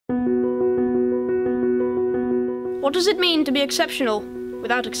What does it mean to be exceptional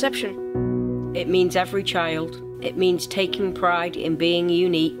without exception? It means every child. It means taking pride in being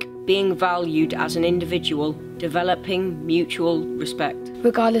unique, being valued as an individual, developing mutual respect.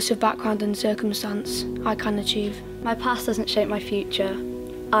 Regardless of background and circumstance, I can achieve. My past doesn't shape my future.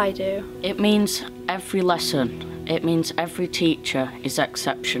 I do. It means every lesson. It means every teacher is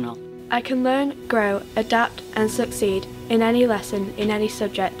exceptional. I can learn, grow, adapt and succeed in any lesson, in any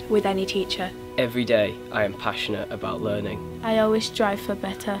subject, with any teacher. Every day I am passionate about learning. I always strive for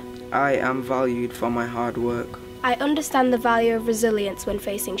better. I am valued for my hard work. I understand the value of resilience when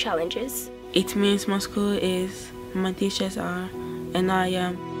facing challenges. It means my school is, my teachers are, and I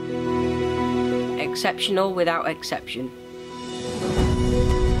am. Exceptional without exception.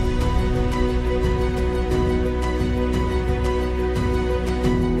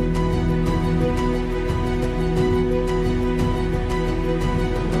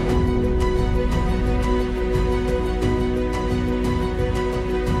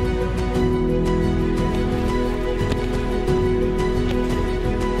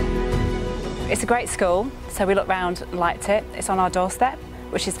 It's a great school, so we looked round and liked it. It's on our doorstep,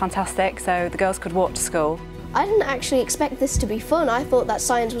 which is fantastic, so the girls could walk to school. I didn't actually expect this to be fun. I thought that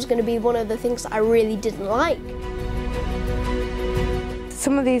science was going to be one of the things that I really didn't like.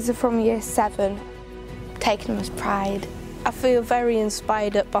 Some of these are from year 7. Taking them as pride. I feel very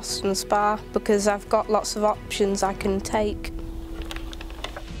inspired at Boston Spa because I've got lots of options I can take.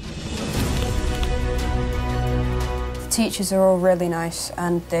 Teachers are all really nice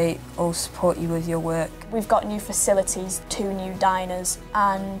and they all support you with your work. We've got new facilities, 2 new diners,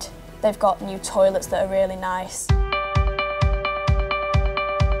 and they've got new toilets that are really nice.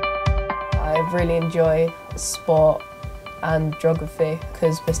 I really enjoy sport and geography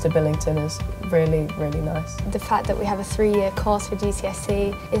because Mr. Billington is really, really nice. The fact that we have a 3-year course for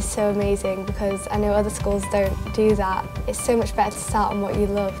GCSE is so amazing because I know other schools don't do that. It's so much better to start on what you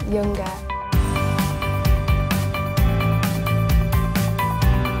love younger.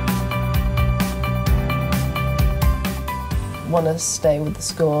 I want to stay with the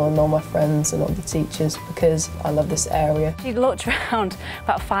school and all my friends and all the teachers because I love this area. She looked around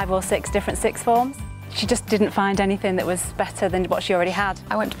about 5 or 6 different sixth forms. She just didn't find anything that was better than what she already had.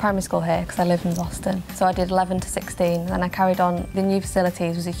 I went to primary school here because I live in Boston. So I did 11 to 16 and I carried on. The new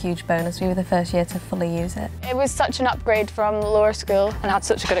facilities was a huge bonus. We were the first year to fully use it. It was such an upgrade from lower school. And I had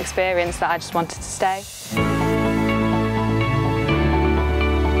such a good experience that I just wanted to stay.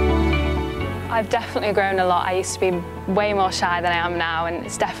 I've definitely grown a lot. I used to be way more shy than I am now, and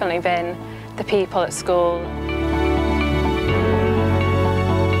it's definitely been the people at school.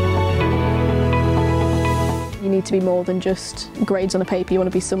 You need to be more than just grades on a paper, you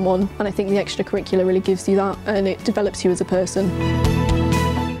want to be someone, and I think the extracurricular really gives you that and it develops you as a person.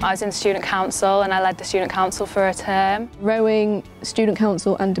 I was in student council and I led the student council for a term. Rowing, student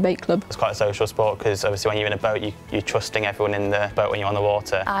council and debate club. It's quite a social sport because obviously when you're in a boat you're trusting everyone in the boat when you're on the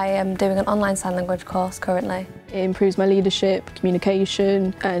water. I am doing an online sign language course currently. It improves my leadership,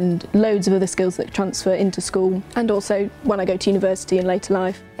 communication and loads of other skills that transfer into school and also when I go to university in later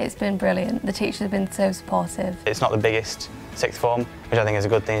life. It's been brilliant. The teachers have been so supportive. It's not the biggest sixth form, which I think is a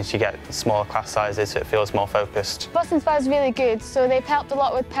good thing, is you get smaller class sizes so it feels more focused. Boston Spa is really good, so they've helped a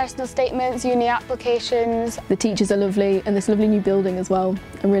lot with personal statements, uni applications. The teachers are lovely and this lovely new building as well.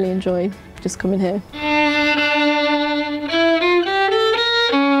 I really enjoy just coming here.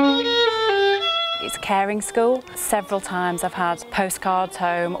 It's a caring school. Several times I've had postcards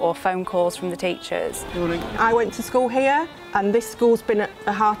home or phone calls from the teachers. Morning. I went to school here and this school's been at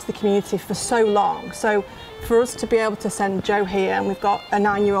the heart of the community for so long. So for us to be able to send Jo here, and we've got a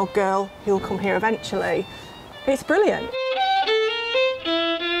 9-year-old girl who'll come here eventually, it's brilliant.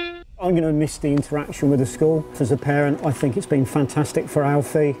 I'm going to miss the interaction with the school. As a parent, I think it's been fantastic for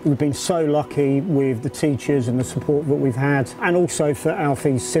Alfie. We've been so lucky with the teachers and the support that we've had, and also for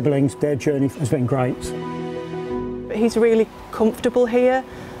Alfie's siblings. Their journey has been great. He's really comfortable here,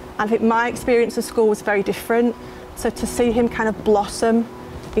 and I think my experience of school was very different. So to see him kind of blossom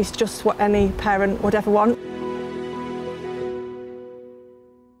is just what any parent would ever want.